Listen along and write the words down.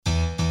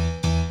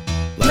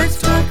Let's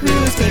talk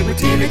real estate with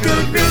Tina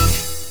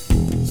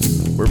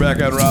Goodrich. We're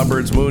back on Rob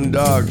Byrd's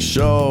Moondog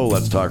Show.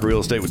 Let's talk real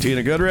estate with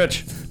Tina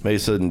Goodrich,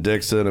 Mason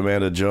Dixon,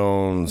 Amanda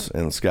Jones,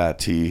 and Scott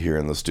T here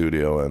in the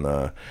studio.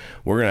 And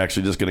we're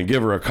actually just going to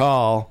give her a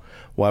call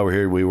while we're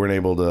here. We weren't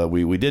able to.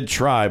 We did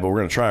try, but we're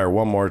going to try her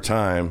one more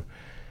time.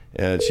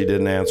 And she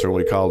didn't answer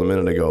when we called a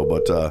minute ago.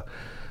 But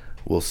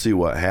we'll see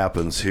what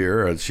happens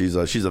here. She's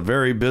a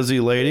very busy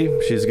lady.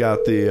 She's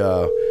got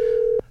the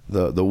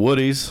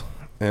Woodies,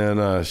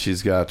 and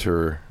she's got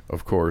her,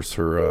 of course,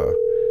 her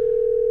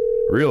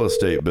real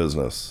estate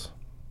business.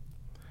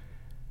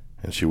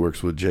 And she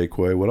works with Jake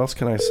Way. What else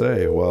can I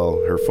say?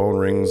 Well, her phone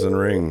rings and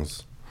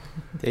rings.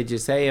 Did you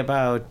say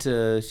about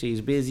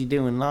she's busy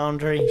doing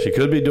laundry? She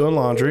could be doing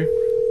laundry,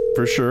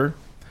 for sure.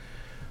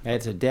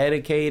 That's a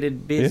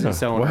dedicated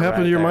business owner. What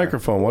happened right to your there.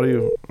 microphone?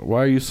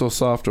 Why are you so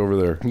soft over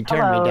there? You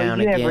turned me down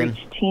you again. have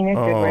reached Tina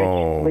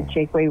Goodrich with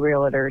Jakeway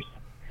Realtors.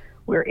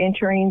 We're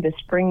entering the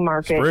spring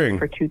market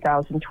for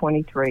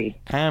 2023.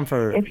 Time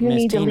for if you Miss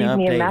need to Tina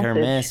leave me update a her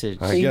message,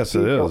 message. I guess it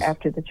please do so is.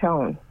 after the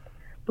tone.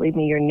 Leave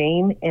me your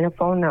name and a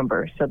phone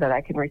number so that I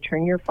can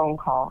return your phone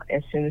call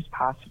as soon as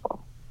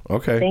possible.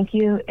 Okay. Thank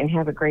you and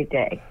have a great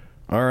day.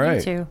 All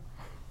right. You too.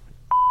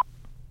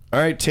 All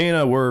right,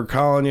 Tina, we're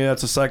calling you.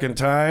 That's the second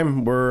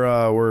time.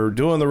 We're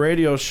doing the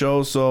radio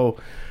show, so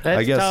Let's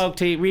I guess talk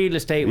to real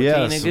estate with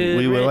Tina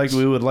Goodrich.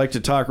 we would like to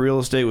talk real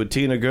estate with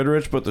Tina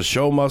Goodrich, but the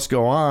show must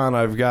go on.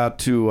 I've got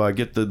to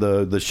get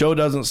the show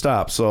doesn't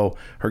stop. So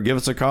give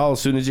us a call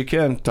as soon as you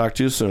can. Talk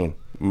to you soon.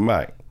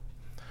 Bye.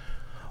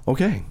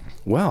 Okay.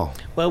 Well,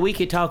 we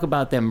could talk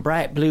about them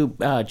bright blue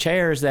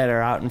chairs that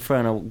are out in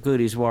front of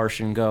Goody's Wash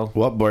and Go.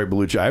 what bright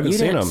blue chair? I haven't You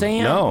seen didn't them. see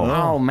them? No.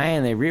 Oh,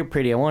 man, they're real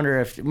pretty. I wonder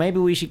if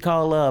maybe we should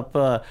call up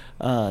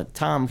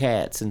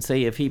Tomcats and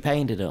see if he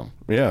painted them.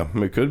 Yeah,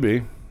 it could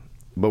be,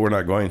 but we're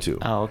not going to.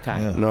 Oh, okay.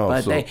 Yeah. No,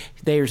 but so-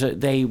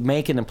 they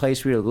making the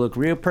place look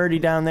real pretty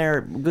down there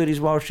at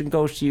Goody's Wash and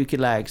Go, so you could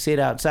like sit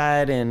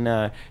outside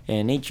and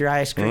eat your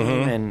ice cream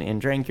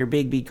and drink your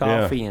Big B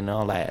coffee and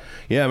all that.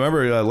 Yeah, I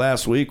remember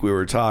last week we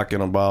were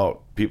talking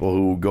about people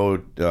who go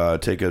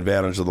take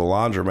advantage of the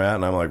laundromat,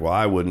 and I'm like, well,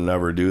 I would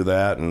never do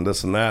that, and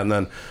this and that. And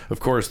then, of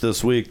course,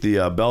 this week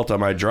the belt on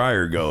my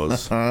dryer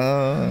goes.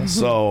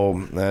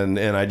 So, and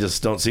I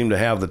just don't seem to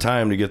have the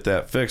time to get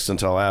that fixed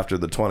until after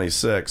the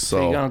 26th.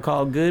 So you're gonna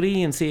call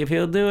Goody and see if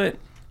he'll do it?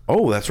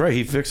 Oh, that's right.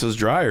 He fixes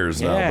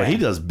dryers now, Yeah. but he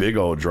does big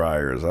old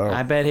dryers.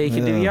 I bet he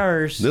could do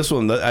yours. This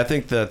one, I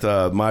think that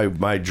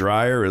my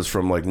dryer is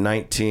from like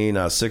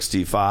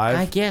 1965.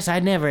 I guess I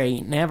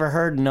never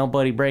heard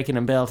nobody breaking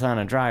a belt on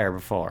a dryer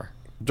before.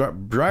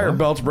 Dryer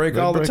belts break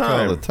all the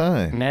time. All the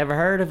time. Never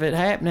heard of it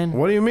happening.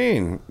 What do you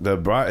mean? The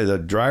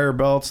dryer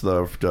belts,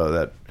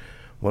 that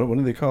what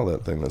do they call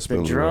that thing that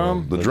spins?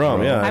 drum? The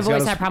drum, yeah. I've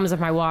always had problems with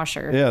my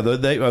washer. Yeah,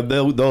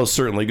 those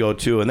certainly go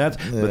too, and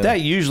but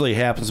that usually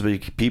happens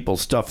because people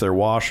stuff their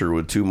washer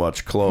with too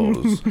much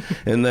clothes,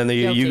 and then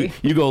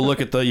you go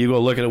look at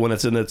it when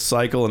it's in its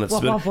cycle and it's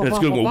and it's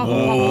going to go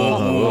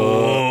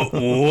whoa,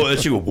 whoa, and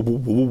she go whoa,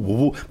 whoa,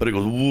 whoa, but it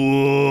goes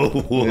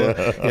whoa.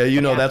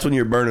 Yeah, that's when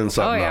you're burning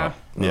something up.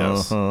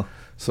 Yes.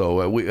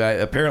 So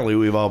apparently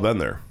we've all been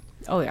there.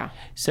 Oh, yeah.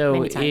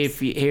 So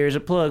here's a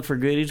plug for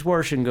Goody's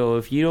Wash and Go.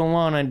 If you don't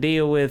want to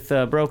deal with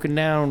broken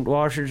down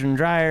washers and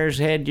dryers,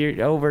 head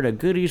over to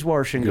Goody's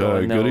Wash and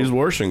Go. Goody's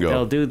Wash and Go.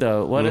 They'll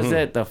do what is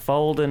that? The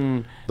fold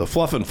and... The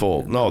fluff and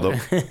fold. No,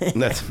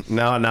 that's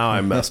now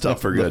I'm messed up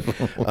for good.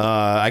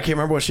 I can't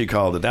remember what she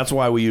called it. That's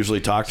why we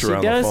usually talk to her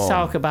on the phone. She does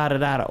talk about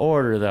it out of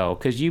order, though,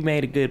 because you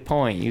made a good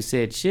point. You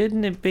said,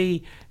 shouldn't it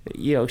be...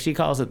 she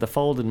calls it the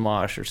fold and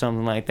wash or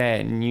something like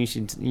that, and you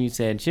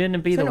said, shouldn't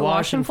it be the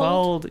wash and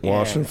fold?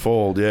 Wash and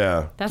fold,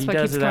 yeah. That's what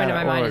keeps coming to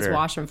my mind is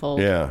wash and fold.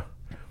 Yeah,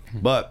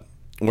 but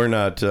we're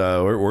not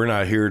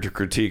here to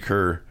critique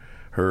her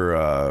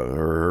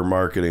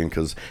marketing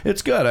because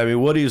it's good. I mean,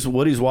 Woody's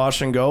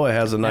Wash and Go. It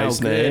has a nice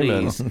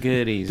name.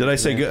 Goodies. Did I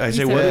say good? I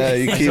say Woody. Yeah,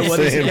 you keep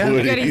saying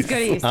Woody.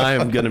 Goodies.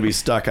 I'm going to be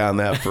stuck on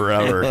that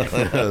forever.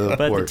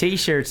 But the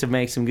T-shirts will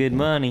make some good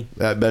money.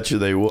 I bet you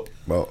they will.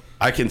 Well,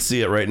 I can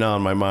see it right now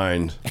in my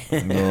mind. So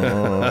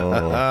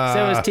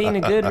is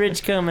Tina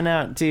Goodrich coming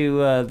out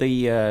to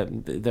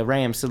the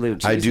Ram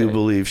Salute? I do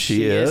believe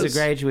she is. She is a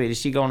graduate. Is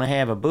she going to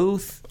have a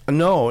booth?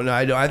 No,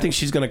 I think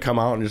she's going to come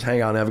out and just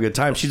hang out and have a good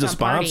time. She's a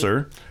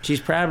sponsor. She's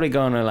probably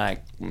going to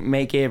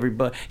make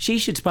everybody. She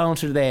should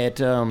sponsor that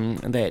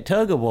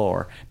tug of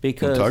war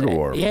because tug of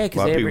war. Yeah, because a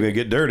lot of people gonna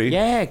get dirty.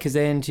 Yeah, because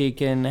then she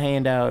can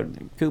hand out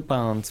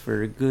coupons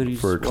for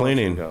Goodies for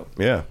cleaning.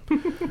 Yeah.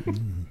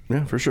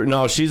 Yeah, for sure.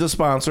 No, she's a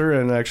sponsor,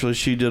 and actually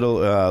she did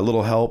a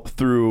little help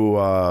through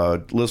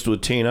List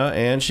with Tina,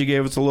 and she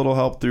gave us a little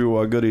help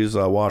through Goody's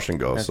Wash and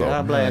Go. So,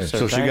 God bless her.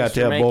 So she got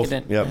to have both.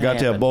 Yeah, got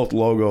to have both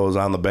logos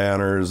on the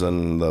banners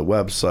and the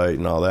website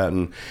and all that,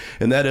 and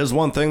that is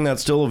one thing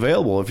that's still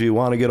available. If you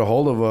want to get a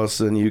hold of us,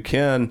 and you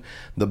can.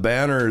 The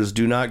banners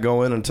do not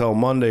go in until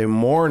Monday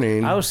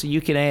morning. Oh, so you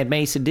can add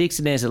Mason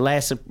Dixon as a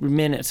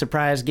last-minute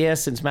surprise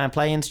guest since my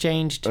plans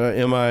changed.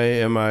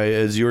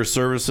 Is your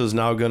services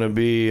now going to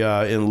be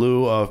in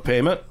lieu of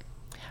payment?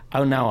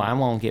 Oh, no, I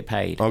won't get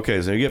paid.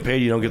 Okay, so you get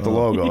paid, you don't get the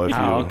logo.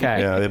 Okay.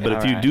 Yeah, but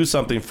if you do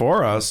something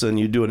for us and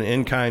you do an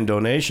in-kind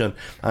donation,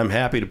 I'm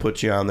happy to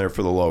put you on there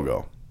for the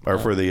logo. Or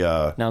for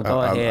the no,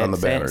 go ahead. On the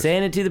banners.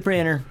 Send it to the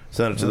printer.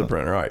 Send it to the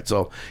printer. All right.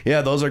 So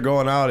yeah, those are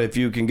going out. If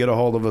you can get a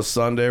hold of us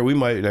Sunday, we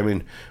might. I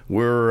mean,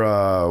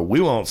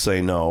 we won't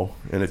say no.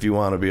 And if you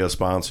want to be a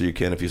sponsor, you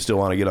can. If you still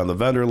want to get on the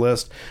vendor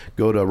list,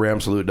 go to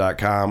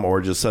ramsalute.com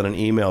or just send an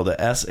email to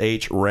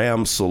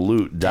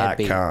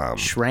shramsalute.com.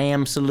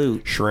 Shram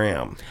Salute.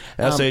 Shram.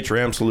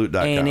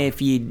 shramsalute.com. And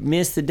if you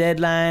miss the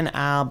deadline,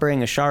 I'll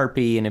bring a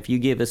Sharpie, and if you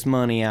give us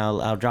money,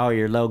 I'll draw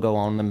your logo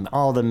on them,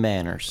 all the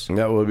banners.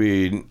 That would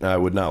be. I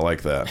would not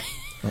like that.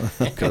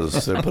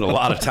 Because they put a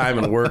lot of time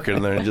and work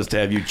in there and just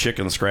have you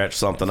chicken scratch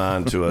something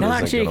onto it.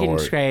 Not chicken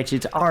scratch,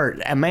 it's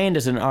art.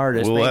 Amanda's an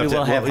artist. Maybe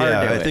we'll have her do it.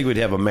 I think we'd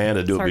have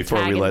Amanda do it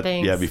before we let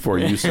before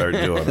you start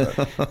doing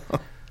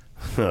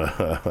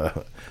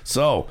it.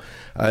 So,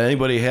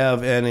 anybody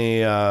have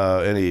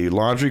any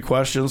laundry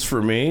questions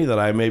for me that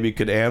I maybe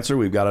could answer?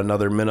 We've got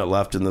another minute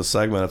left in this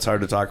segment. It's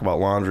hard to talk about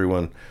laundry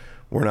when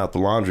we're not the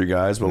laundry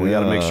guys, but we got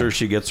to make sure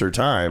she gets her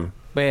time.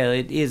 Well,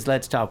 it is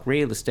Let's Talk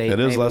Real Estate.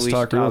 It is Let's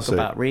Talk Real Estate.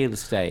 About real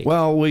estate.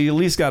 Well, we at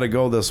least got to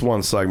go this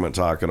one segment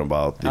talking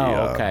about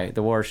the...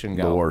 the wash and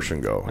go. The wash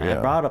and go, yeah.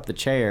 I brought up the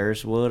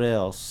chairs. What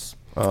else?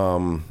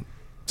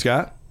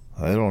 Scott?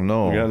 I don't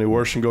know. You got any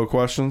wash and go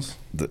questions?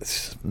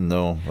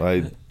 No.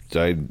 I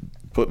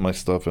put my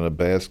stuff in a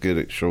basket.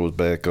 It shows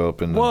back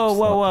up. And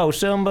Whoa.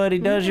 Somebody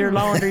does your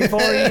laundry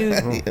for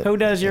you? Who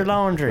does your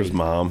laundry? His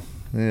mom.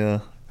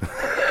 Yeah.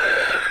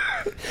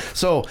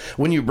 So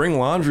when you bring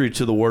laundry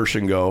to the wash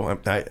and go,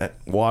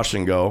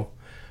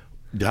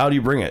 how do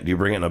you bring it? Do you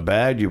bring it in a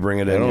bag? Do you bring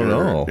it in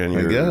I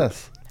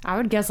guess. I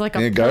would guess like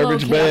a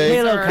garbage bag.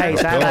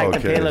 Pillowcase. I like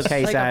the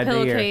pillowcase like idea. A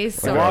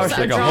pillowcase or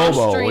like a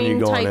hobo when you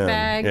go in.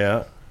 Bag.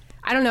 Yeah.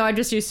 I don't know. I'm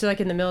just used to, like,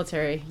 in the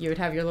military, you would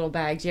have your little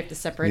bags. You have to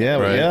separate it.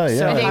 Right. Yeah.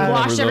 And they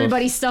wash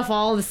everybody's stuff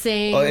all the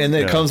same. Oh, and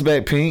then it comes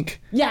back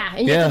pink? Yeah.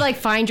 And you have to, like,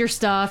 find your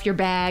stuff, your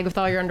bag with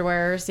all your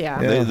underwears.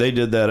 Yeah. They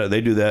did that.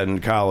 They do that in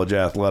college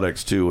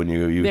athletics, too, when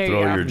you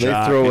throw your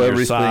jock and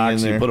your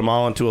socks. In there. You put them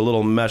all into a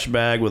little mesh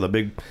bag with a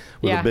big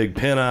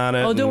pin on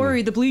it. Oh, don't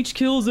worry. The bleach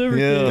kills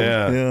everything.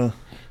 Yeah.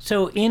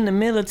 So in the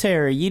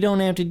military, you don't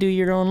have to do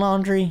your own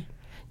laundry?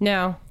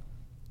 No.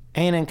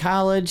 And in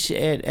college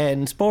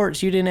and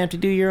sports, you didn't have to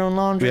do your own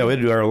laundry? Yeah, we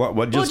had to do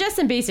our just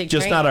in basic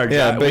training. Not our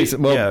just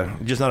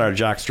not our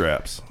jock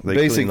straps.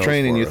 Basic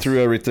training, you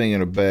threw everything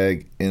in a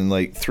bag, and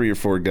like 3 or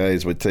 4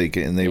 guys would take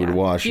it and they would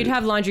wash it. You'd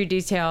have laundry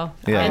detail,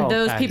 and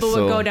those people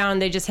would go down.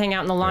 They just hang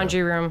out in the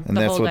laundry room and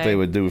the that's whole what day. they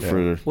would do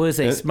for. Was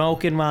they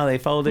smoking while they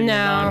folded your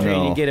laundry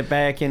and you get it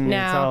back and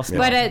it's all smoke?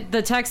 But at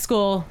the tech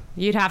school,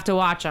 you'd have to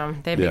watch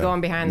them. They'd be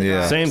going behind the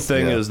ropes. Same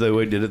thing as the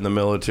way we did it in the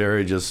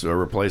military. Just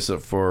replace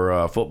it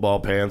for football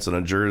pants and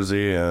a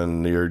jersey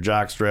and your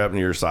jock strap and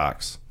your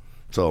socks.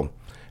 So,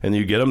 and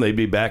you get them, they'd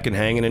be back and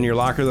hanging in your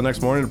locker the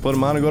next morning to put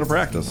them on and go to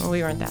practice. Well,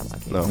 we weren't that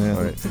lucky. No,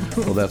 all right.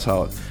 Well, that's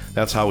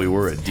how we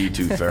were at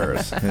D2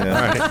 Ferris. All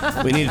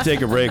right, we need to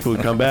take a break. When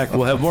we come back,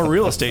 we'll have more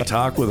real estate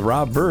talk with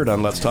Rob Byrd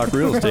on Let's Talk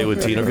Real Estate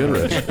with Tina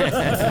Goodrich.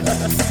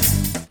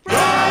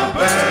 Rob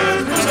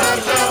Byrd,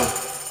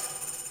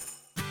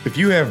 If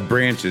you have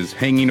branches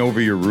hanging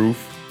over your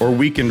roof or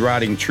weakened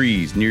rotting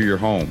trees near your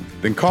home,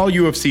 then call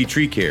UFC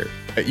Tree Care.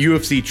 At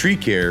UFC Tree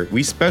Care,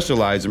 we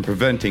specialize in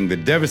preventing the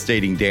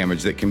devastating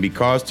damage that can be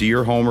caused to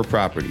your home or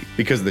property,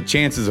 because the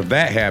chances of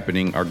that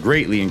happening are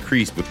greatly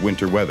increased with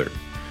winter weather.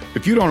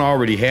 If you don't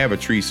already have a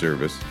tree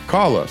service,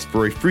 call us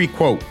for a free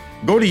quote.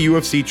 Go to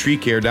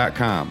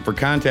ufctreecare.com for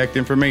contact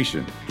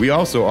information. We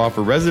also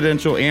offer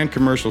residential and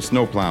commercial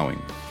snow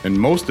plowing. And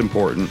most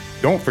important,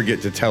 don't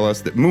forget to tell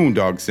us that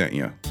Moondog sent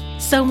you.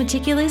 So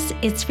meticulous,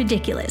 it's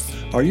ridiculous.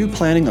 Are you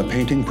planning a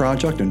painting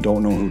project and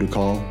don't know who to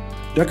call?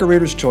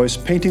 Decorator's Choice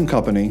Painting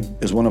Company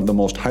is one of the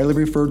most highly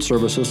referred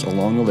services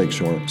along the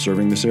lakeshore.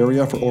 Serving this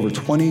area for over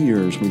 20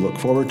 years, we look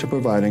forward to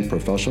providing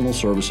professional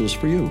services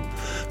for you.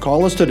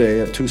 Call us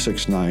today at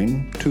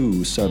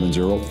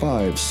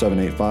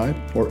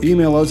 269-270-5785 or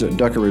email us at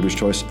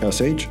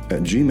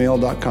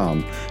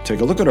decoratorschoicesh@gmail.com.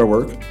 Take a look at our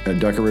work at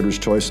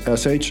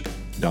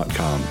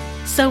decoratorschoicesh.com.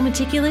 So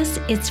meticulous,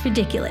 it's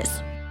ridiculous.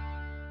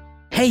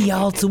 Hey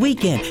y'all, it's the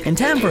weekend and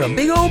time for a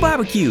big old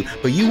barbecue,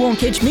 but you won't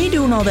catch me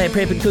doing all that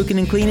prepping, cooking,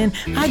 and cleaning.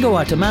 I go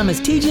out to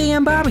Mama's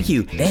TJM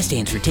Barbecue. That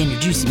stands for Tender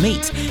Juicy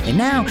Meats. And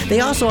now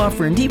they also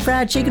offering deep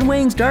fried chicken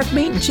wings, dark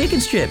meat, and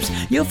chicken strips.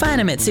 You'll find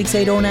them at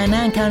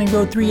 68099 County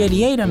Road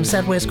 388 on the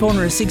southwest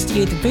corner of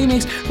 68th and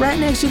Phoenix, right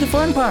next to the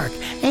Fun Park.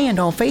 And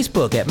on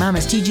Facebook at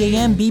Mama's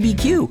TJM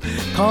BBQ.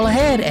 Call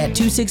ahead at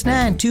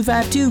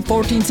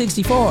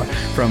 269-252-1464.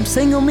 From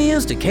single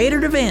meals to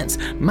catered events,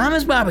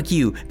 Mama's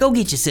Barbecue. Go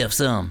get yourself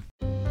some.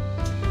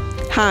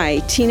 Hi,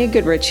 Tina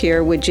Goodrich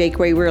here with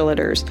Jakeway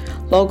Realtors,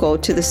 local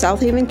to the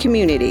South Haven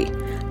community.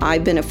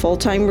 I've been a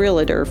full-time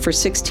realtor for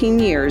 16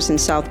 years in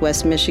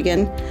Southwest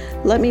Michigan.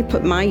 Let me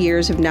put my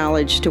years of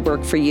knowledge to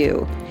work for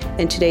you.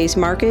 In today's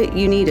market,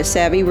 you need a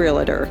savvy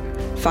realtor.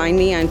 Find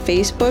me on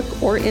Facebook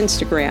or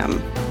Instagram,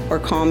 or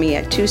call me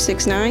at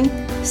 269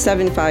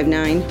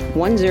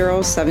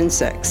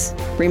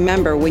 759-1076.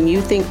 Remember, when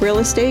you think real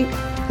estate,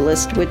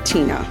 list with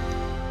Tina.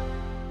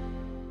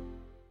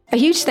 A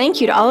huge thank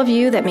you to all of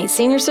you that made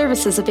senior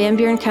services of Van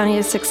Buren County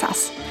a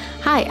success.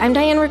 Hi, I'm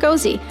Diane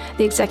Ragosi,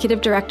 the Executive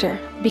Director.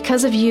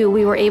 Because of you,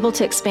 we were able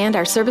to expand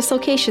our service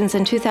locations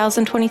in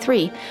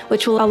 2023,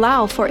 which will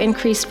allow for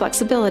increased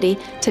flexibility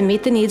to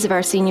meet the needs of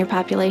our senior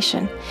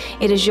population.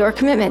 It is your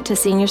commitment to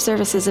senior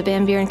services of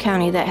Van Buren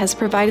County that has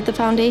provided the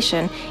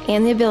foundation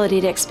and the ability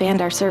to expand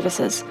our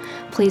services.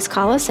 Please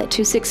call us at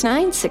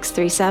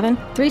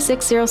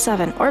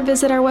 269-637-3607 or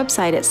visit our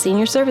website at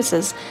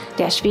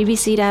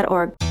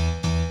seniorservices-vbc.org.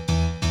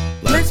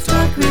 Let's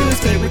talk real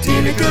estate with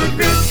Tina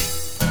Goodrich.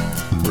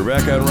 We're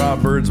back on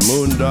Rob Byrd's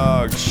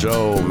Moondog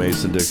Show.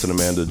 Mason Dixon,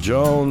 Amanda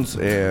Jones,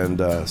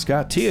 and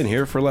Scott T in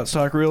here for Let's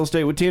Talk Real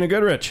Estate with Tina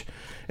Goodrich.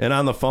 And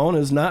on the phone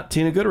is not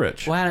Tina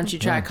Goodrich. Why don't you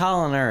try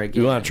calling her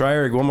again? You want to try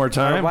her one more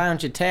time? Or why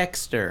don't you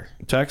text her?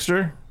 Text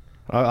her?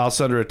 I'll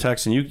send her a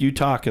text, and you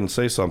talk and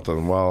say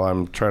something while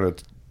I'm trying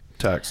to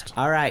text.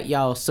 All right,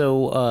 y'all.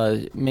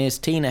 So Miss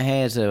Tina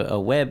has a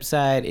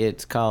website.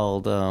 It's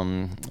called,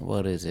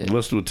 what is it?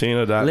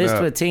 Listwithtina.net.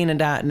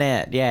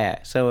 Listwithtina.net,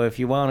 yeah. So if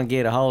you want to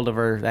get a hold of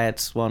her,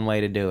 that's one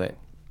way to do it.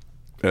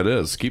 It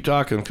is. Keep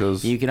talking,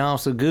 because... You can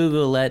also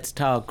Google Let's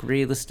Talk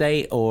Real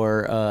Estate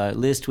or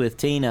List with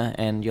Tina,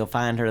 and you'll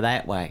find her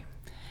that way.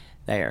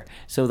 There.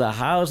 So the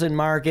housing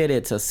market,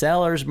 it's a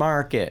seller's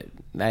market.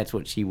 That's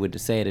what she would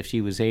have said if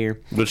she was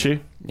here. Would she?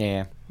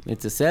 Yeah.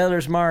 It's a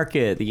seller's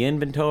market. The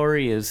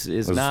inventory is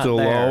not still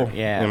there. Low?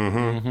 Yeah.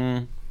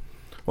 Mm-hmm.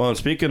 Well, and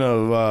speaking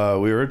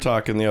of, we were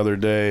talking the other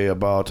day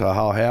about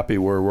how happy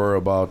we were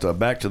about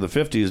Back to the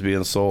 50s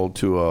being sold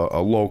to a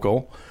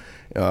local,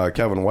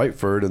 Kevin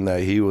Whiteford, and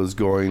that he was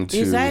going to...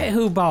 Is that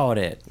who bought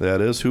it?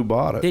 That is who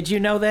bought it. Did you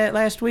know that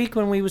last week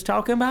when we was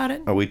talking about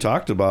it? We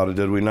talked about it,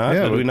 did we not?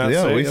 Yeah, did we not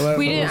say it?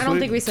 We didn't. I don't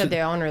think we said the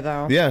owner,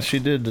 though. Yeah, she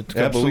did a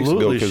couple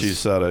Absolutely, weeks ago. she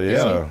said it,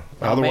 yeah.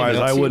 Otherwise,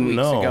 I wouldn't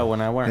know. Ago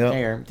when I weren't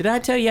there. Did I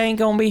tell you I ain't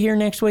going to be here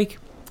next week?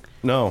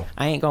 No.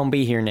 I ain't going to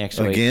be here next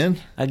week.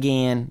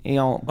 Again. You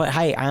know, but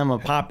hey, I'm a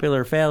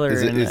popular feller.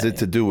 Is it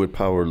to do with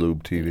Power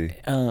Lube TV?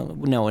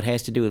 No, it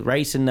has to do with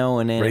racing, though.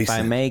 And then if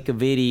I make a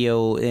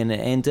video and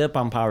it ends up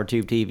on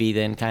PowerTube TV,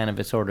 then kind of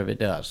it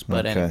does.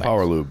 But anyway.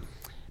 Power Lube.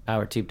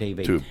 PowerTube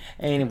TV. Tube.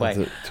 Anyway. Is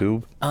it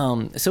Tube?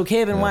 So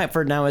Kevin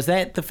Whiteford, now is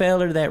that the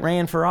feller that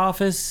ran for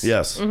office?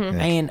 Yes. Mm-hmm.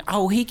 Yeah. And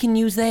he can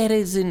use that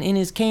as in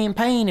his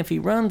campaign if he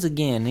runs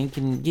again. He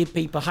can give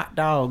people hot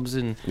dogs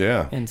and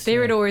They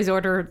would always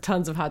order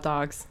tons of hot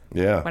dogs.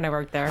 Yeah. When I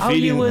worked there.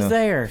 You was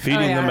there.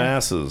 Feeding the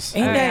masses.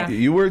 Ain't that?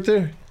 You worked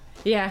there?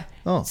 Yeah.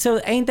 Oh.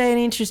 So ain't that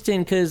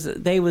interesting? Because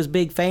they was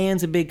big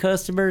fans and big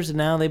customers, and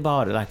now they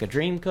bought it like a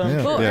dream come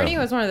true. Well, Ernie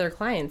was one of their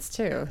clients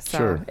too.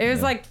 So it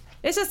was like,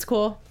 it's just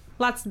cool.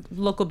 Lots of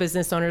local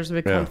business owners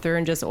would come through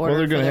and just order. Well,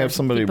 they're going to have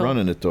somebody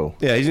running it, though.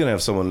 Yeah, he's going to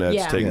have someone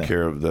that's taking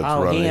care of that's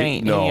running. He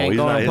ain't going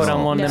to put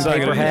on one of them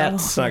paper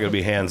hats. It's not going to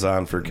be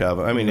hands-on for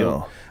Kevin. I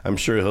mean, I'm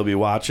sure he'll be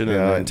watching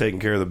and taking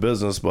care of the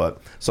business,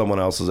 but someone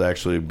else is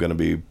actually going to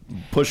be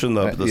pushing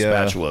the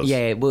spatulas.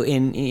 Yeah, well,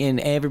 and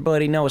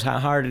everybody knows how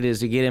hard it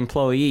is to get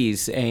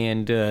employees,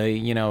 and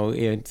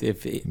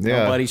if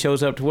nobody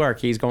shows up to work,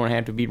 he's going to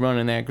have to be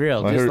running that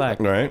grill.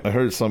 I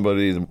heard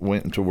somebody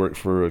went to work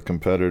for a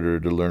competitor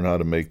to learn how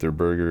to make their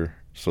burger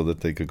so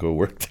that they could go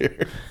work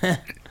there.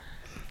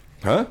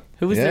 Huh?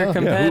 Who was their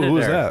competitor? Who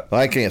was that?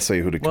 I can't say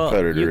who the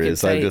competitor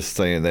is. I'm just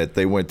saying that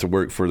they went to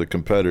work for the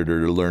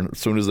competitor to learn. As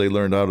soon as they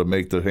learned how to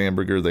make the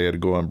hamburger, they had to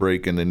go on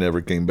break, and they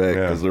never came back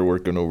because they're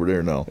working over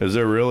there now. Is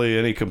there really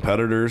any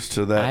competitors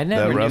to that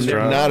restaurant?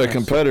 They're not a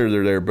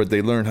competitor there, but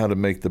they learned how to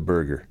make the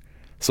burger.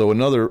 So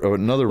another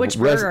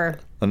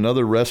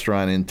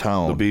restaurant in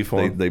town, the beef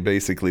one, they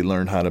basically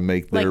learned how to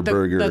make their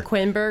burger. The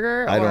Quinn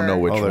Burger? I don't know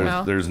which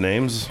one. There's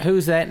names?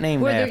 Who's that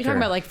named after? Are you talking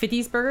about like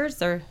 50s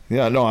burgers? Or?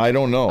 Yeah, no, I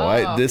don't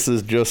know. This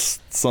is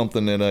just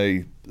something that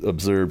I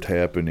observed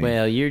happening.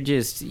 Well, you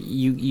just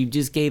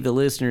gave the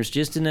listeners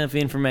just enough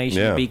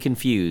information to be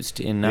confused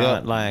and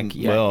not if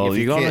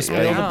you're going to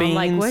spill the beans.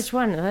 Like which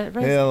one?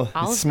 Well,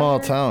 it's a small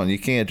town. You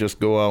can't just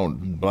go out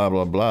and blah,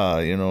 blah, blah.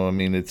 You know, I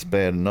mean, it's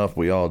bad enough.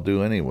 We all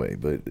do anyway,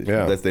 but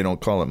that they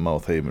don't call it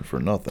Mouth Haven for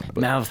nothing.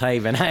 But. Mouth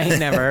Haven. I ain't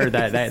never heard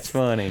that. That's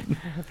funny.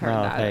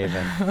 Mouth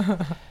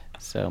Haven.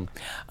 So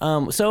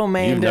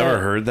Amanda. You've never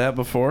heard that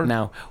before?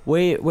 No.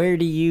 Where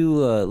do you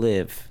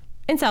live?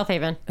 In South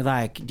Haven.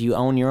 Like, do you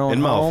own your own home?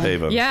 In Mouth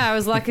Haven. Yeah, I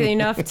was lucky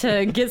enough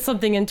to get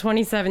something in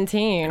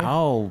 2017.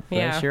 Oh,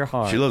 bless your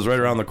heart. She lives right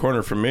around the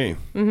corner from me.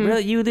 Mm-hmm.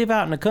 Really? You live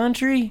out in the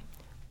country?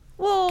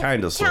 Well,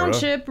 kind of,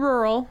 township,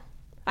 rural.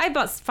 I have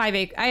about 5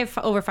 acres. I have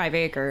over 5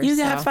 acres. You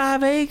got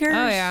 5 acres?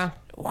 Oh, yeah.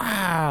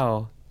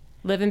 Wow.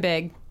 Living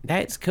big.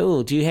 That's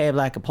cool. Do you have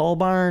like a pole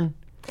barn?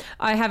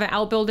 I have an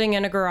outbuilding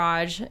and a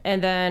garage,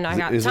 and then I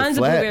got tons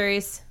of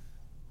blueberries.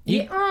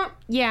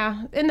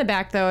 Yeah, in the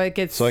back though it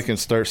gets. So I can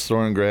start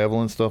storing gravel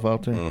and stuff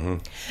out there. Mm-hmm.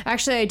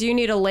 Actually, I do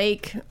need a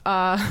lake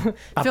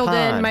filled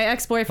in. My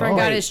ex-boyfriend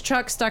got his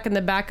truck stuck in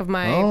the back of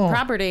my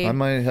property. I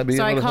might be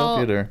able to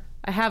help you there.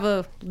 I have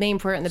a name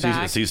for it in the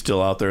back. Is he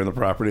still out there in the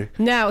property?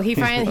 No, he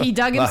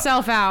dug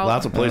himself out.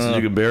 Lots of places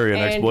you can bury an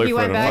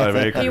ex-boyfriend in 5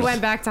 acres. He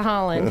went back to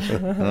Holland.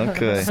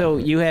 Okay. So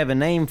you have a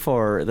name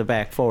for the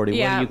back 40.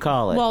 Yeah. What do you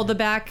call it? Well, the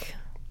back...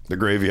 The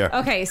graveyard.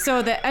 Okay,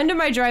 so the end of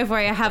my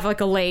driveway, I have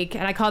like a lake,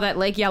 and I call that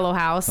Lake Yellow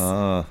House.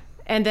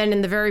 And then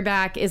in the very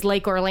back is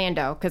Lake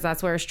Orlando, because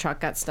that's where his truck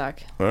got stuck.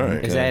 All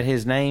right. Is that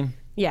his name?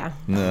 Yeah.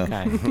 No.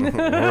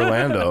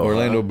 Okay.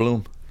 Orlando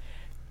Bloom.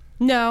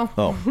 No.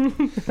 Oh.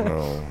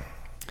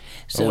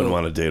 I wouldn't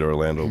want to date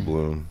Orlando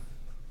Bloom.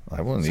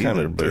 I wouldn't either. It's kind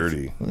of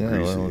dirty,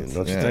 greasy,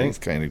 don't you think? It's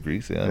kind of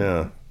greasy.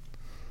 Yeah.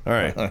 All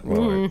right.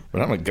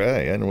 But I'm a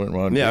guy. I wouldn't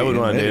want to date I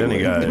wouldn't want to date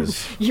anyway. any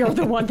guys. You're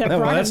the one that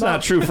brought that's him not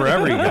up. true for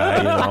every guy,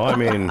 you know. I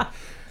mean,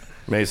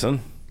 Mason.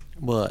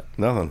 What?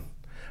 Nothing.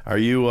 Are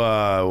you,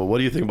 what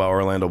do you think about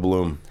Orlando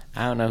Bloom?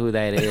 I don't know who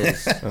that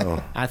is.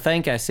 I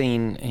think I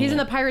seen... He's in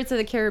the Pirates of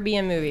the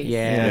Caribbean movies.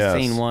 Yeah,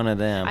 I've seen one of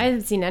them. I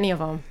haven't seen any of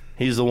them.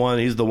 He's the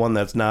one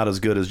that's not as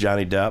good as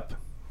Johnny Depp.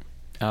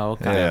 Oh,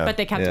 okay. Yeah. But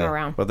they kept him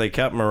around. But they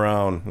kept him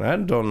around. I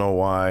don't know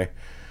why.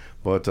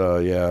 But,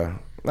 yeah.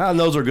 And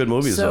those are good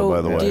movies, so, though,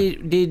 by the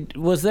way.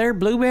 Was there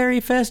Blueberry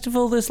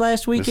Festival this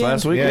last weekend? This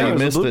last weekend? Yeah, you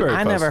missed it.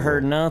 I never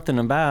heard nothing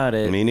about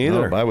it. Me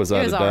neither. No, I was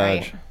out of Dodge.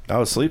 Right. I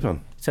was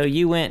sleeping. So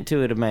you went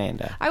to it,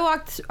 Amanda? I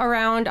walked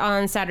around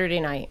on Saturday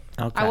night.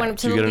 Okay. I went up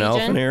to Did you the get an Legion.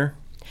 elephant here?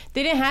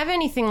 They didn't have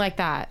anything like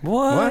that.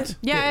 What?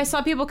 Yeah, I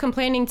saw people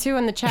complaining too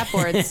on the chat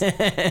boards.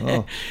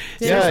 Yeah,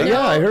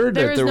 I heard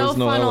that there was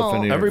no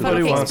elephant ear.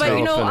 Everybody wants but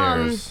you know,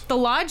 elephant ears. the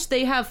Lodge,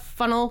 they have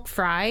funnel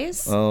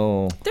fries.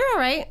 Oh. They're all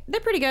right.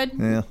 They're pretty good.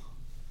 Yeah.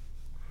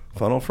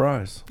 Funnel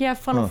fries. Yeah,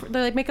 funnel.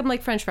 They like make them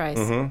like French fries.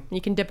 Mm-hmm.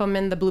 You can dip them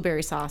in the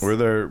blueberry sauce. Were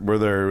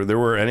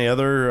there any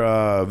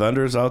other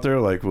vendors out there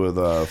like with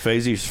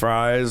Fazy's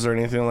fries or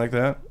anything like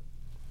that?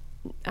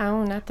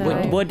 Oh, not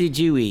that. What did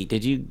you eat?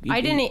 Did you?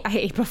 I didn't eat. I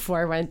ate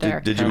before I went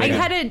there. Did you?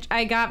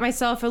 I got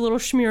myself a little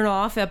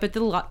Smirnoff up at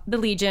the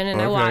Legion,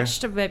 and I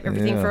watched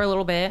everything for a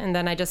little bit, and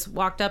then I just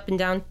walked up and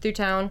down through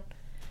town.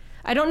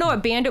 I don't know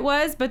what band it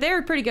was, but they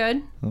were pretty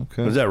good.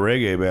 Okay. It was that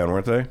reggae band,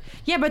 weren't they?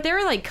 Yeah, but they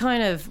were like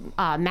kind of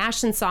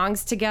mashing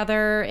songs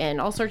together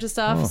and all sorts of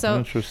stuff.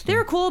 So they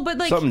were cool, but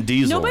like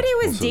nobody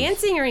was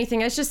dancing or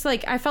anything. It's just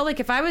like I felt like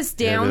if I was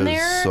down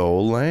there,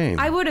 so lame.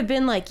 I would have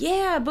been like,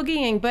 yeah,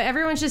 boogieing. But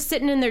everyone's just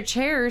sitting in their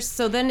chairs.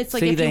 So then it's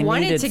like if you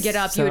wanted to get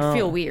up, you would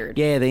feel weird.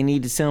 Yeah, they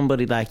needed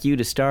somebody like you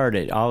to start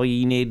it. All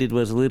you needed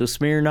was a little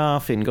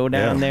Smirnoff and go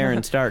down there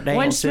and start dancing.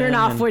 One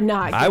Smirnoff would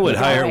not. I would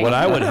hire. What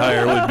I would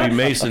hire would be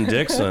Mason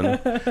Dixon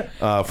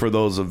for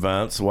those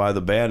events. Why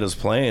the band is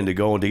playing to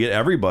go and to get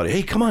everybody.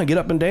 Hey, come on, get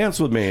up and dance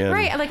with me. And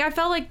right, like I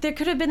felt like there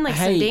could have been like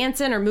some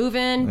dancing or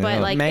moving,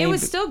 but like it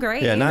was still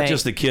great. Yeah, not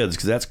just the kids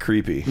because that's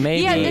creepy.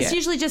 Yeah, it's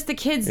usually just the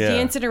kids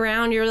dancing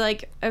around. You're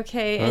like,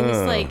 okay, and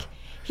it's like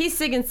he's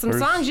singing some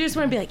songs. You just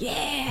want to be like,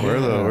 yeah.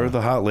 Where are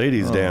the hot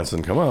ladies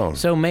dancing? Come on.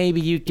 So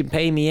maybe you could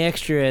pay me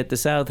extra at the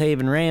South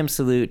Haven Ram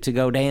Salute to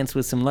go dance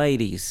with some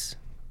ladies.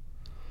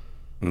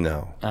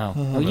 No. Oh.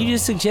 Well, you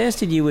just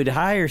suggested you would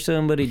hire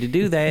somebody to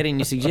do that, and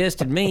you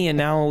suggested me, and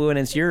now when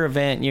it's your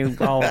event, you're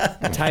all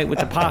tight with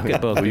the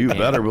pocketbook. Well, you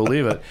better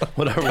believe it.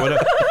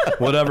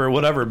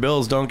 Whatever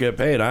bills don't get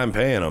paid, I'm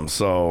paying them.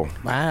 So.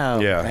 Wow.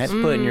 Yeah. That's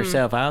putting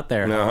yourself out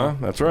there. Uh-huh.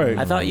 That's right.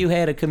 I thought you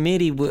had a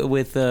committee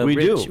with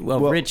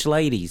rich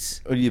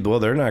ladies. Well,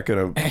 they're not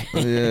going to.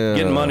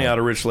 Getting money out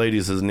of rich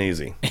ladies isn't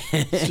easy.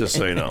 Just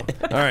so you know.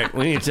 All right,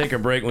 we need to take a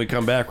break. When we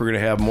come back, we're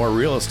going to have more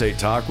real estate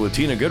talk with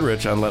Tina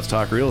Goodrich on Let's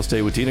Talk Real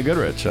Estate with Tina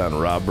Goodrich on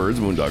Rob Byrd's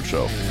Moondog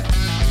Show.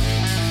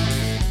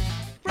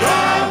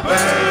 Rob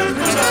Byrd's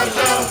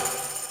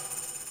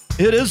Moondog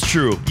Show. It is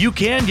true. You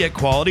can get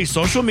quality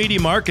social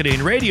media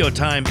marketing, radio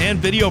time, and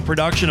video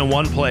production in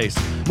one place.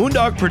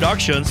 Moondog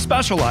Productions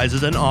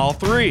specializes in all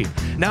three.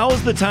 Now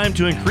is the time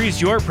to increase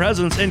your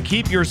presence and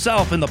keep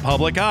yourself in the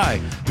public eye.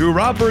 Through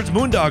Rob Byrd's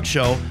Moondog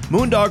Show,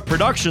 Moondog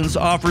Productions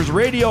offers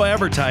radio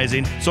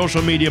advertising,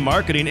 social media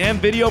marketing,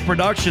 and video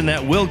production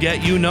that will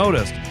get you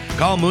noticed.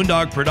 Call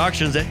Moondog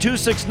Productions at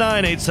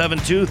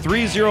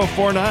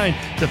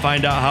 269-872-3049 to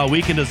find out how we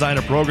can design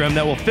a program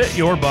that will fit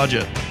your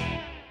budget.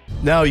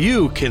 Now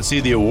you can see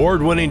the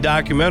award-winning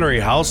documentary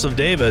House of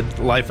David,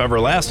 Life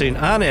Everlasting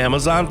on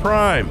Amazon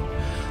Prime.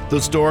 The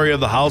story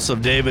of the House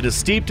of David is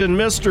steeped in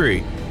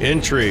mystery,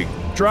 intrigue,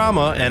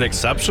 drama, and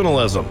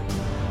exceptionalism.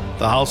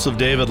 The House of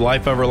David,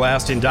 Life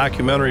Everlasting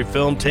documentary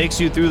film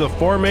takes you through the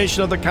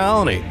formation of the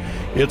colony,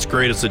 its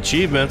greatest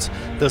achievements,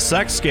 the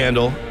sex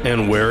scandal,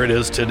 and where it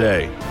is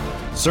today.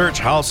 Search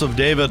House of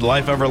David,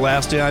 Life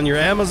Everlasting on your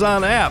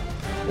Amazon app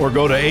or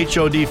go to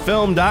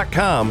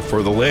hodfilm.com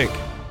for the link.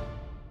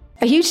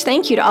 A huge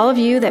thank you to all of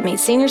you that made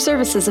senior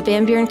services of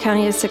Van Buren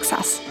County a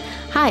success.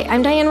 Hi,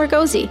 I'm Diane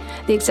Ragosi,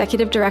 the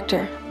Executive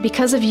Director.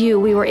 Because of you,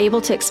 we were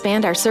able to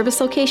expand our service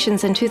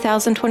locations in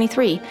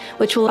 2023,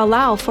 which will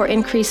allow for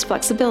increased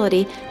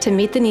flexibility to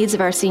meet the needs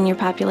of our senior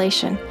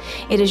population.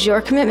 It is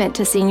your commitment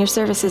to senior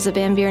services of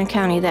Van Buren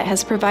County that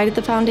has provided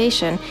the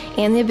foundation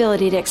and the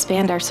ability to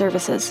expand our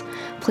services.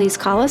 Please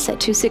call us at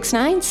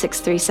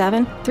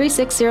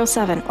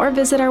 269-637-3607 or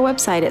visit our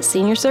website at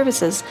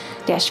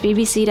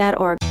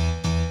seniorservices-vbc.org.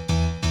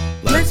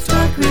 Let's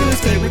talk real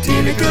estate with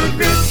Tina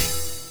Goodrich.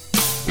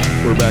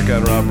 We're back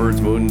on Rob Byrd's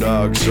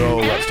Moondog Show.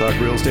 Let's talk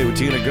real estate with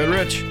Tina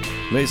Goodrich,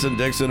 Mason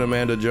Dixon,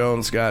 Amanda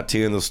Jones, Scott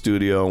T in the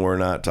studio, and we're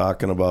not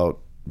talking about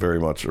very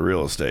much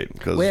real estate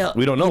because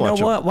we don't know much.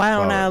 You know what? Why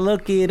don't I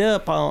look it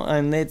up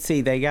and let's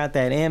see? They got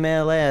that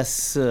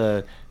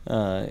MLS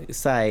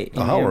site.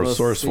 Oh, how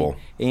resourceful!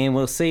 And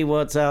we'll see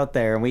what's out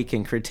there, and we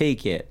can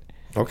critique it.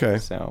 Okay.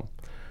 So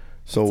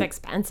it's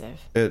expensive.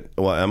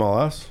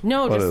 MLS?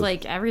 No, just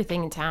like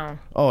everything in town.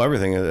 Oh,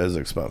 everything is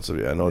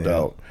expensive. Yeah, no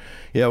doubt.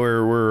 Yeah,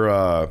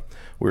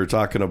 we're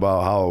talking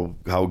about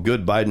how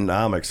good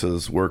Bidenomics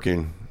is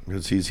working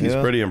because he's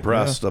pretty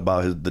impressed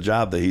about the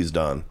job that he's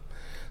done.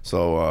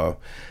 So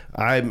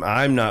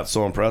I'm not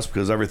so impressed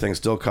because everything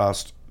still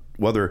costs.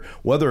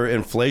 Whether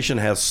inflation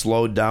has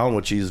slowed down,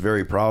 which he's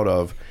very proud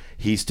of,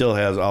 he still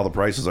has all the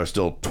prices are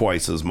still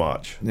twice as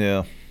much.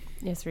 Yeah,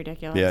 it's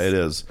ridiculous. Yeah, it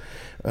is.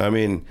 I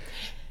mean,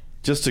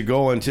 just to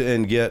go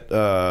and get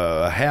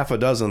half a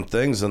dozen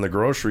things in the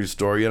grocery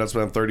store, you have to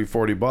spend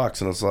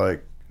 $30-$40, and it's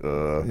like.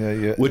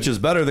 Which is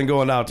better than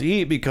going out to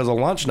eat because a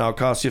lunch now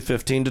costs you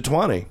 $15 to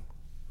 $20.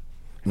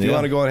 If you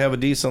want to go and have a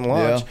decent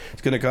lunch,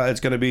 it's going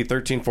to be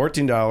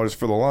 $13-$14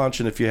 for the lunch,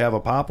 and if you have a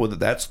pop with it,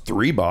 that's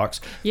 $3.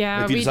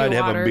 Yeah, if you decide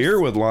to have a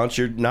beer with lunch,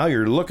 you're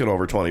looking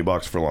over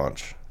 $20 for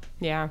lunch.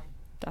 Yeah,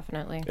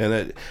 definitely. And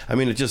it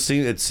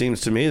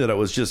seems to me that it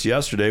was just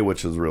yesterday,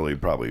 which is really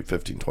probably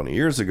 15-20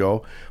 years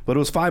ago, but it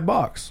was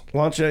 $5.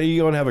 Lunch,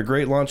 you go and have a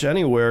great lunch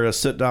anywhere, a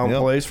sit down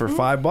place for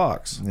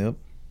 $5. Yep.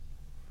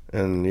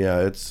 And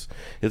it's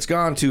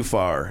gone too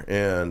far.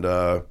 And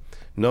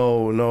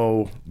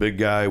no, big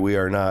guy, we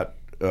are not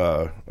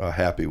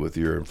happy with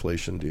your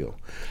inflation deal.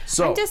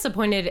 So I'm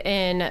disappointed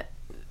in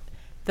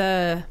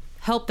the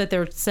help that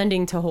they're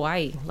sending to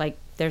Hawaii. Like,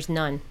 there's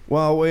none.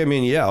 Well, I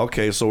mean,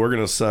 okay. So we're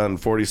going to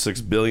send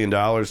 $46 billion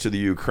to the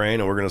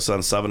Ukraine, and we're going to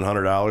send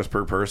 $700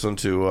 per person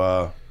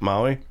to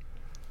Maui.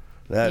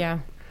 Yeah.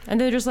 And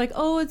they're just like,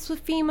 oh, it's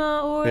with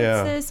FEMA, or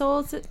it's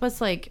this, but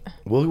it's like...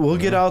 We'll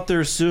get out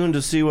there soon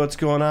to see what's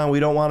going on. We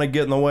don't want to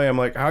get in the way. I'm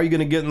like, how are you going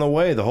to get in the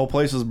way? The whole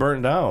place is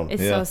burnt down.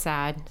 It's so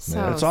sad. It's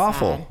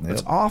awful. Yep.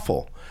 It's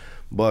awful.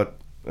 But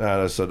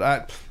I said,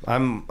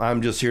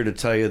 I'm just here to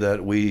tell you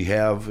that we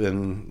have,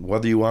 and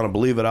whether you want to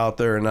believe it out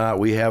there or not,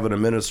 we have an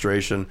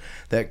administration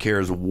that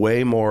cares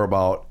way more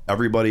about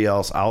everybody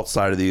else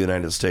outside of the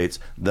United States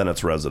than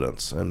its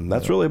residents. And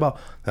that's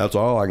that's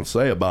all I can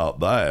say about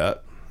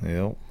that.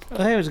 Yep. Well,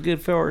 that was a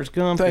good Forrest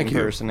Gump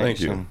impersonation. Thank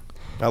you.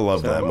 I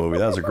love that movie.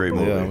 That was a great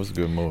movie. Yeah, it was a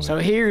good movie. So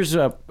here's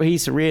a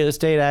piece of real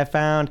estate I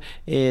found.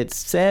 It's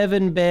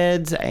 7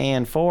 beds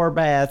and 4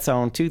 baths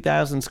on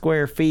 2,000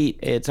 square feet.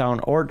 It's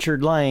on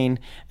Orchard Lane,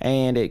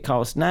 and it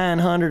costs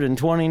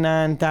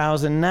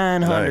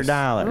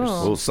 $929,900. Nice.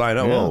 We'll sign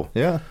up.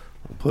 Yeah.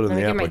 We'll put in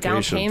the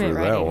application for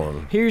that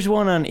one. Here's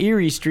one on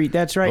Erie Street.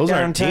 That's right downtown.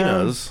 Those aren't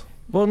Tina's.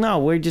 Well, no,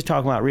 we're just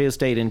talking about real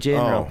estate in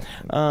general.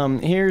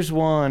 Here's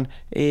one.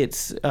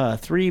 It's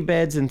 3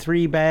 beds and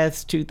 3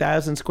 baths,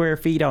 2,000 square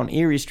feet on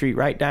Erie Street,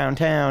 right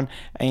downtown,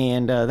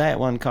 and that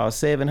one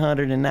costs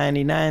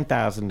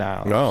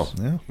 $799,000. Oh,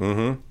 yeah.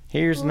 Mm-hmm.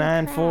 Here's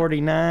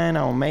 $949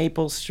 on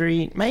Maple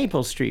Street.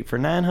 Maple Street for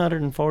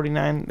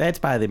 $949. That's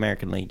by the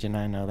American Legion.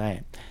 I know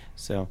that.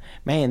 So,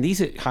 man,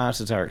 these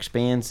houses are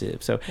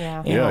expensive. So,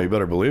 you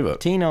better believe it.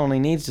 Tina only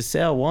needs to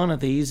sell one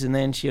of these, and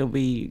then she'll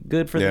be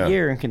good for the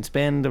year and can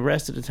spend the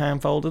rest of the time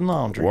folding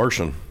laundry.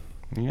 Washing.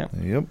 Yep.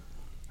 Yeah,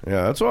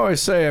 that's what I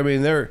say. I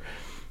mean,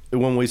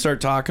 when we start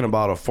talking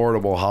about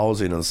affordable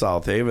housing in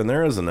South Haven,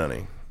 there isn't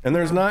any. And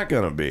there's not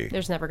going to be.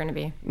 There's never going to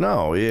be.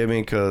 No, I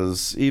mean,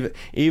 because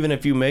even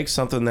if you make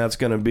something that's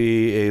going to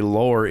be a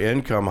lower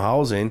income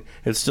housing,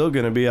 it's still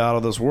going to be out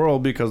of this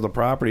world because the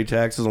property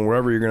taxes and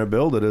wherever you're going to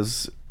build it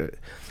is.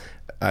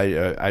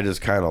 I just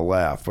kind of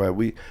laugh.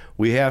 We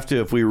have to,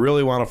 if we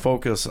really want to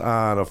focus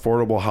on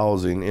affordable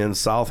housing in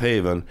South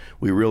Haven,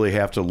 we really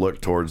have to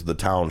look towards the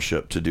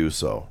township to do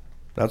so.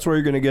 That's where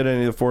you're going to get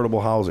any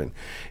affordable housing.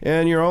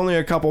 And you're only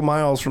a couple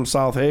miles from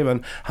South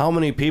Haven. How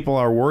many people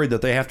are worried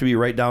that they have to be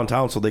right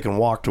downtown so they can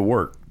walk to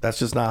work? That's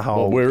just not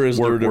how where is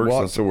work there to works.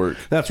 walk to work?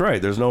 That's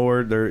right. There's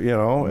nowhere there,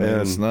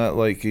 and it's not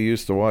like you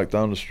used to walk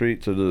down the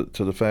street to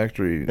the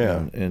factory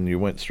and you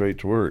went straight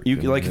to work.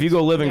 If you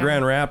go live in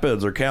Grand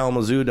Rapids or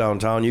Kalamazoo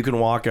downtown, you can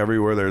walk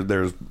everywhere.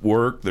 There's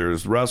work,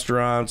 there's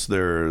restaurants,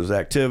 there's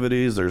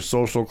activities, there's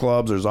social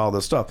clubs, there's all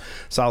this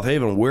stuff. South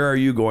Haven, where are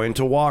you going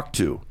to walk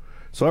to?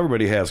 So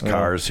everybody has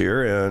cars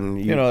here, and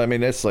I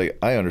mean, that's like,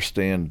 I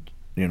understand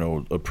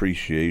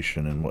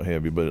appreciation and what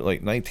have you. But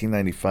like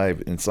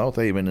 1995 in South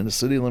Haven, in the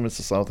city limits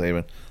of South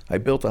Haven, I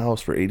built a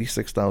house for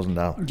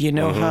 $86,000. Do you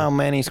know how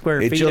many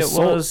square feet it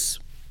was?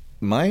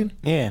 Mine?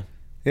 Yeah.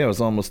 Yeah, it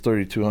was almost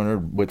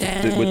 3,200 with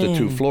the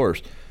 2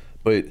 floors,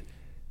 but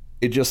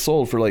it just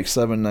sold for like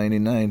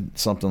 $799,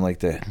 something like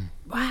that.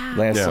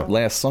 Wow.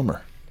 Last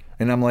summer,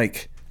 and I'm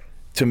like,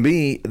 to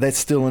me, that's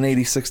still an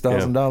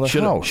 $86,000 house.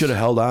 Should have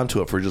held on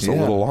to it for just a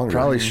little longer.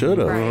 Probably should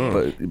have,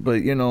 Right.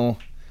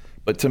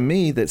 but to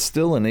me, that's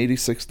still an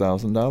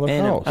 $86,000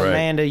 house.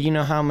 Amanda, you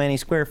know how many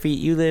square feet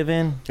you live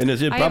in? And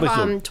is it I probably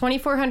have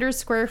 2,400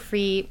 square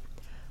feet,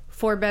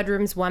 4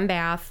 bedrooms, 1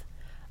 bath.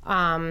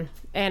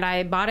 And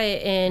I bought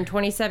it in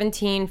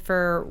 2017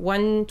 for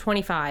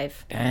 $125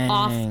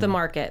 off the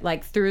market,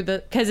 like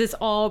because it's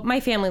all, my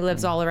family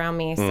lives all around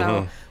me.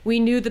 So we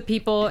knew the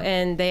people,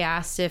 and they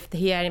asked if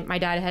my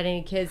dad had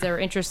any kids that were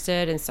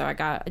interested. And so I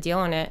got a deal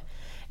on it.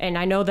 And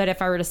I know that if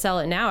I were to sell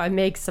it now, I'd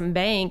make some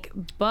bank,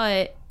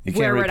 but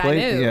where would I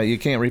move? Yeah, you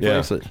can't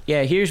replace it.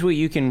 Yeah, here's what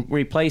you can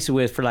replace it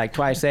with for like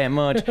twice that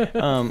much.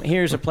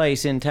 Here's a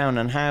place in town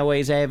on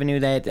Highways Avenue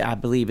that I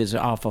believe is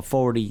off of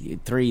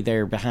 43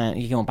 there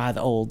behind. You're going to buy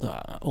the old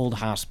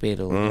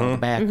hospital, the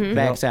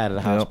back side of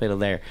the hospital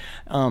there.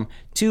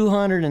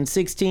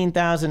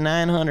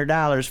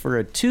 $216,900 for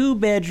a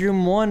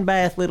 2-bedroom,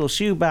 1-bath little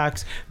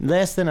shoebox,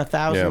 less than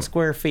 1,000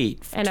 square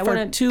feet. And I for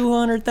wouldn't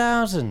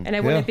 $200,000. And I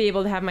wouldn't be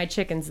able to have my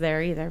chickens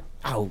there either.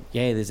 Oh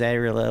yeah, is that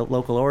a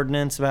local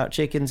ordinance about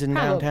chickens in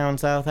downtown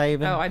South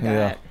Haven? Oh, I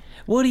bet.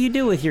 What do you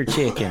do with your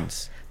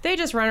chickens? They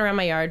just run around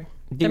my yard.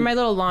 They're my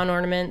little lawn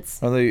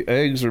ornaments. Are they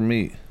eggs or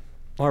meat?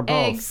 Or both?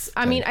 Eggs.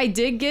 I mean, I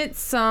did get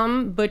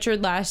some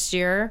butchered last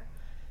year,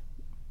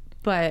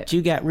 but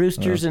you got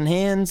roosters and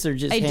hens, or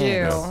just I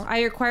hens? do. I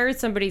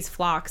acquired somebody's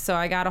flock, so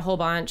I got a whole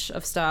bunch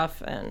of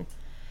stuff, and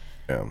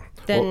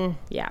then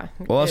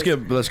Well, let's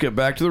get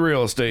back to the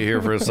real estate here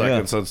for a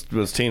second, since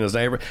it's Tina's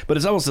neighbor. But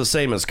it's almost the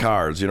same as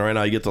cars. Right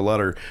now you get the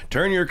letter,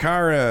 turn your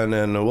car in,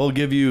 and we'll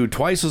give you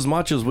twice as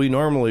much as we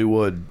normally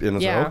would. And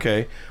it's like,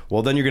 okay,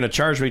 well then you're going to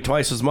charge me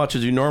twice as much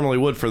as you normally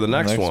would for the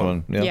next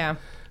one. Yeah.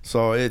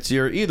 So it's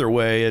either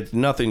way,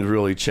 nothing's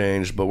really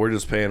changed, but we're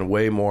just paying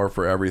way more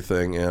for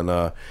everything. And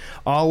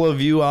all of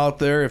you out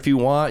there, if you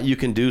want, you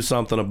can do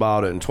something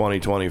about it in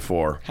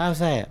 2024. How's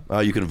that?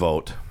 You can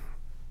vote.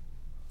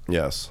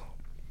 Yes.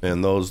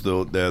 And those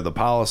the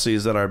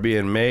policies that are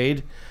being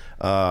made,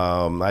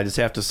 I just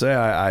have to say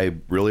I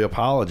really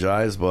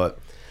apologize, but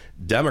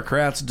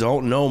Democrats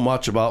don't know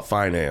much about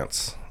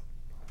finance.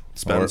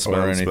 Spend.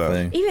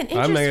 Even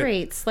interest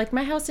rates, like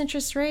my house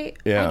interest rate.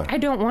 Yeah. I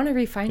don't want to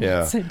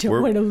refinance. Yeah. I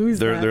don't want to lose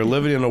that. They're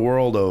living in a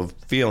world of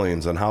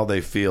feelings and how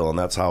they feel, and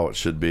that's how it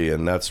should be,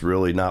 and that's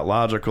really not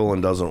logical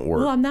and doesn't work.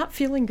 Well, I'm not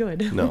feeling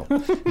good. No.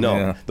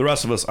 The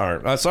rest of us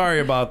aren't. Sorry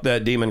about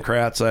that,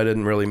 Democrats. I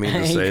didn't really mean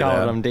to say that. He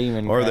called them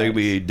Democrats. Or they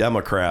be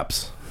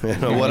Democrats.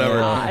 Whatever.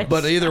 Yeah.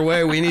 But either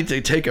way, we need to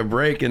take a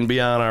break and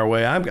be on our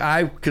way.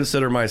 I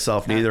consider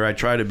myself neither. I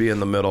try to be in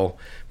the middle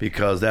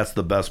because that's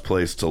the best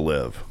place to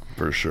live,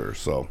 for sure.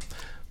 So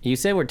you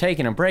said we're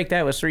taking a break.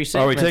 That was 3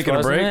 segments. Are we taking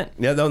a break? It?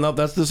 Yeah, no.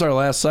 This is our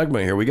last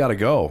segment here. We got to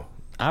go.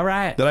 All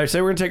right. Did I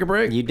say we're going to take a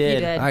break? You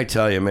did. I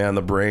tell you, man,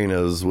 the brain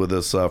is with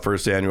this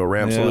first annual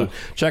Ram Salute.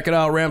 Check it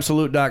out,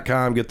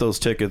 ramsalute.com. Get those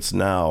tickets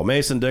now.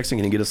 Mason Dixon,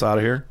 can you get us out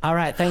of here? All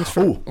right, thanks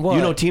for... you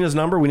know Tina's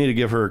number? We need to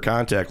give her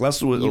contact. You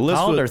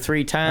called her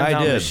 3 times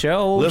on the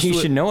show. You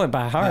should know it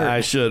by heart.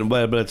 I should,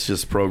 but it's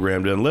just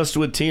programmed in.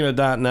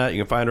 Listwithtina.net. You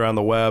can find her on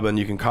the web, and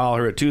you can call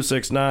her at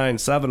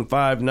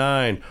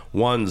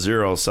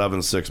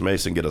 269-759-1076.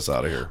 Mason, get us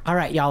out of here. All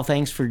right, y'all,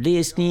 thanks for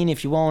listening.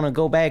 If you want to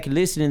go back and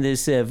listen to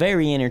this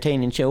very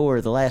entertaining show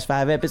or the last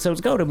 5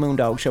 episodes, go to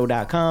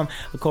moondogshow.com.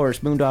 Of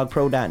course,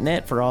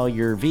 moondogpro.net for all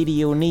your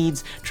video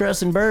needs.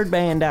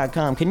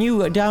 Trussandbirdband.com. Can you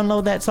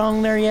download that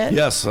song there yet?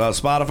 Yes,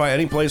 Spotify,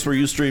 any place where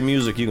you stream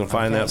music, you can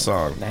find that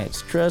song.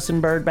 That's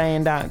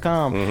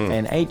trussandbirdband.com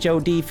and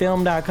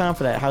hodfilm.com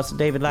for that House of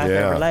David Life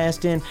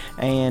Everlasting.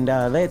 And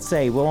let's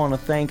say we want to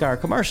thank our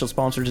commercial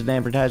sponsors and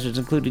advertisers,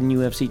 including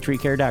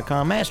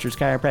UFCTreeCare.com, Masters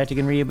Chiropractic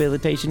and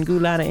Rehabilitation,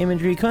 Gulata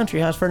Imagery, Country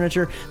House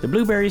Furniture, The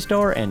Blueberry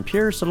Store, and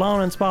Pure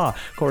Salon and Spa.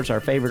 Of course,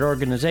 our favorite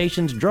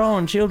organizations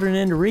drawing children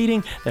into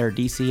reading. They're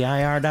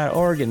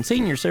DCIR.org and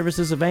Senior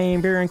Services of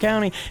Van Buren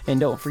County. And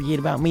don't forget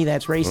about me.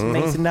 That's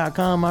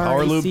RacingMason.com,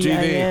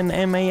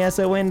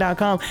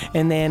 RACINMASON.com.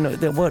 And then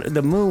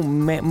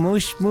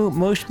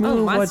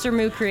Monster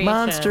Moo Creations.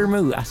 Monster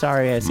Moo.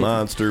 Sorry, I said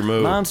Monster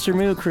Moo. Monster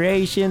Moo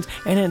Creations.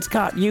 And then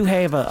Scott, you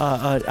have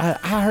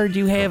I heard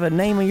you have a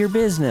name of your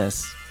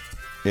business.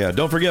 Yeah,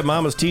 don't forget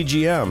Mama's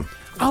TGM.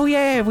 Oh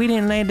yeah, we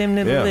didn't add them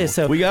to the list.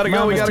 So we gotta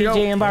go. We gotta go.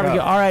 TJ and barbecue.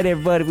 All right,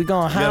 everybody, we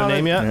going. You got a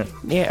name yet?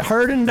 Yeah,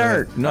 Herd and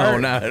Dirt. No,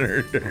 not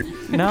Herd and Dirt.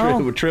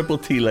 No, Triple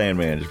T Land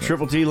Management.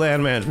 Triple T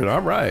Land Management.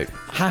 All right.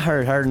 I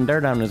heard Herd and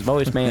Dirt on his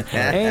voice, man.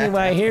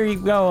 Anyway, here you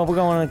go. We're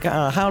going to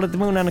Howl at the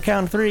Moon on the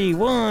count of 3.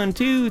 1,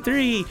 2,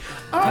 3.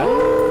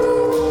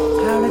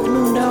 Oh! Howl at the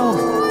Moon,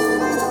 dog.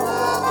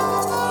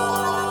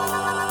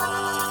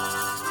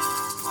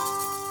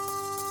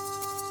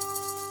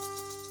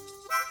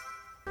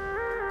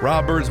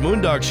 Rob Byrd's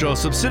Moondog Show,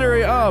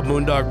 subsidiary of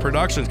Moondog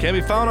Productions, can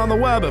be found on the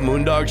web at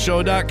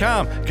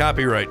moondogshow.com.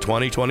 Copyright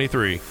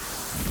 2023.